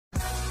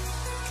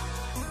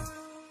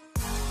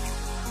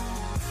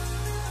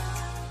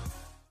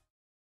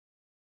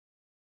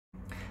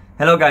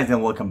Hello guys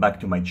and welcome back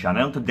to my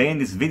channel. Today in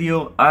this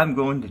video I'm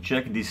going to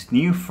check this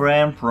new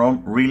frame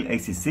from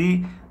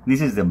Realacc. This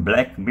is the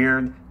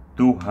Blackbird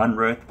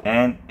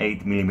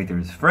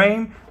 208mm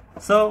frame.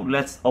 So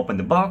let's open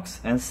the box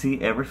and see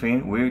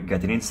everything we're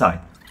getting inside.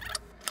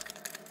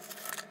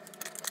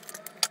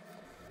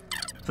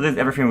 So this is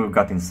everything we've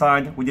got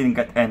inside. We didn't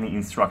get any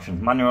instructions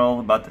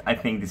manual, but I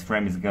think this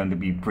frame is going to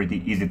be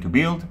pretty easy to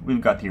build. We've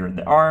got here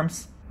the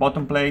arms,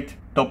 bottom plate,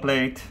 top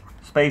plate,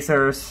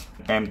 spacers,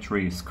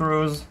 M3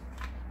 screws,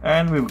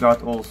 and we've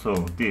got also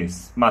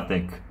this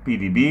X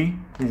PDB.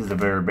 This is a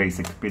very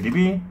basic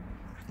PDB.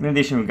 In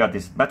addition, we've got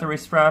this battery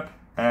strap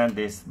and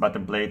this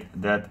bottom plate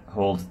that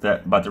holds the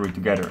battery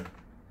together.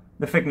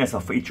 The thickness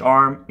of each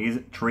arm is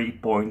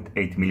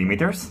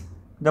 3.8mm.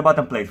 The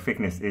bottom plate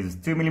thickness is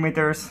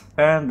 2mm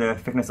and the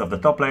thickness of the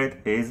top plate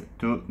is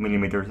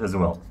 2mm as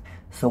well.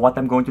 So what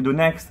I'm going to do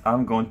next,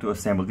 I'm going to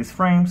assemble this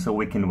frame so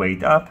we can weigh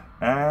it up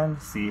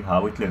and see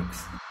how it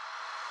looks.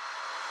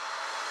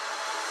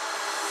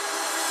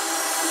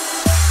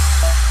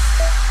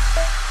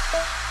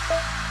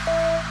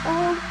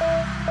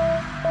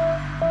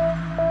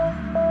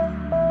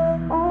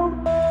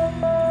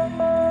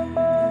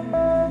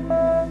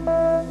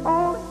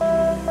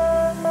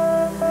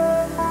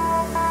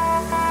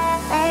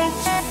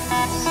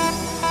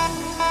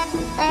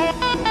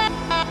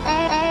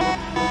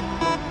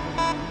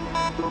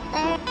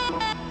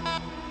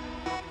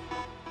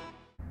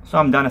 So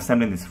I'm done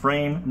assembling this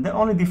frame. The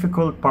only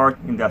difficult part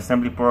in the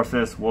assembly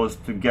process was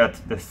to get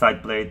the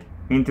side plate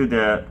into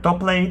the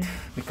top plate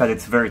because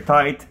it's very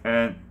tight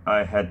and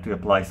I had to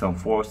apply some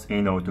force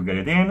in order to get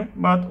it in,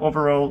 but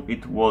overall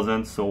it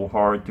wasn't so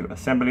hard to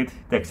assemble it.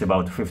 It takes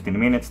about 15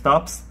 minutes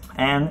tops,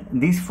 and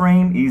this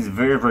frame is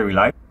very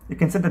light. You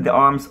can see that the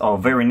arms are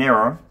very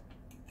narrow.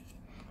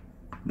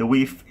 The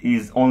width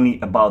is only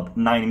about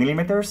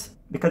 9mm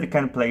because you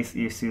can place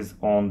ESCs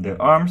on the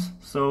arms,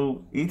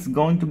 so it's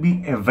going to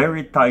be a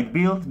very tight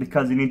build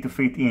because you need to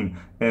fit in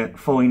a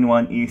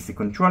 4-in-1 ESC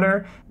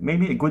controller.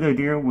 Maybe a good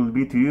idea will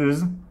be to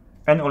use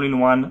an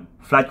all-in-one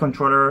flight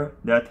controller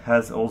that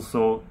has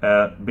also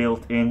a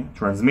built-in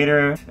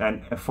transmitter,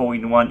 and a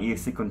 4-in-1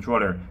 ESC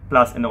controller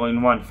plus an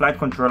all-in-one flight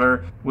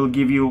controller will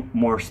give you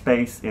more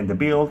space in the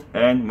build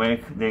and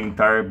make the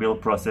entire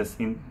build process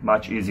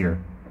much easier.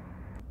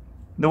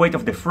 The weight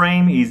of the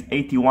frame is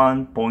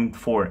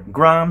 81.4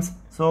 grams,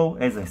 so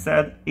as I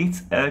said,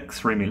 it's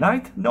extremely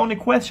light. The only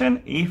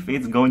question if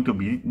it's going to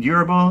be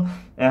durable,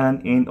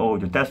 and in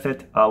order to test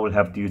it, I will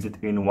have to use it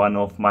in one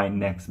of my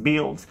next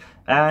builds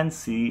and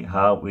see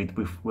how it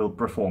will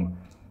perform.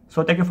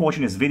 So thank you for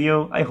watching this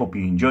video. I hope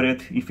you enjoyed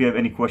it. If you have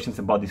any questions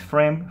about this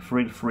frame,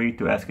 feel free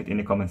to ask it in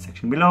the comment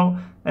section below,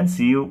 and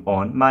see you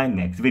on my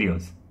next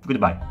videos.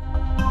 Goodbye.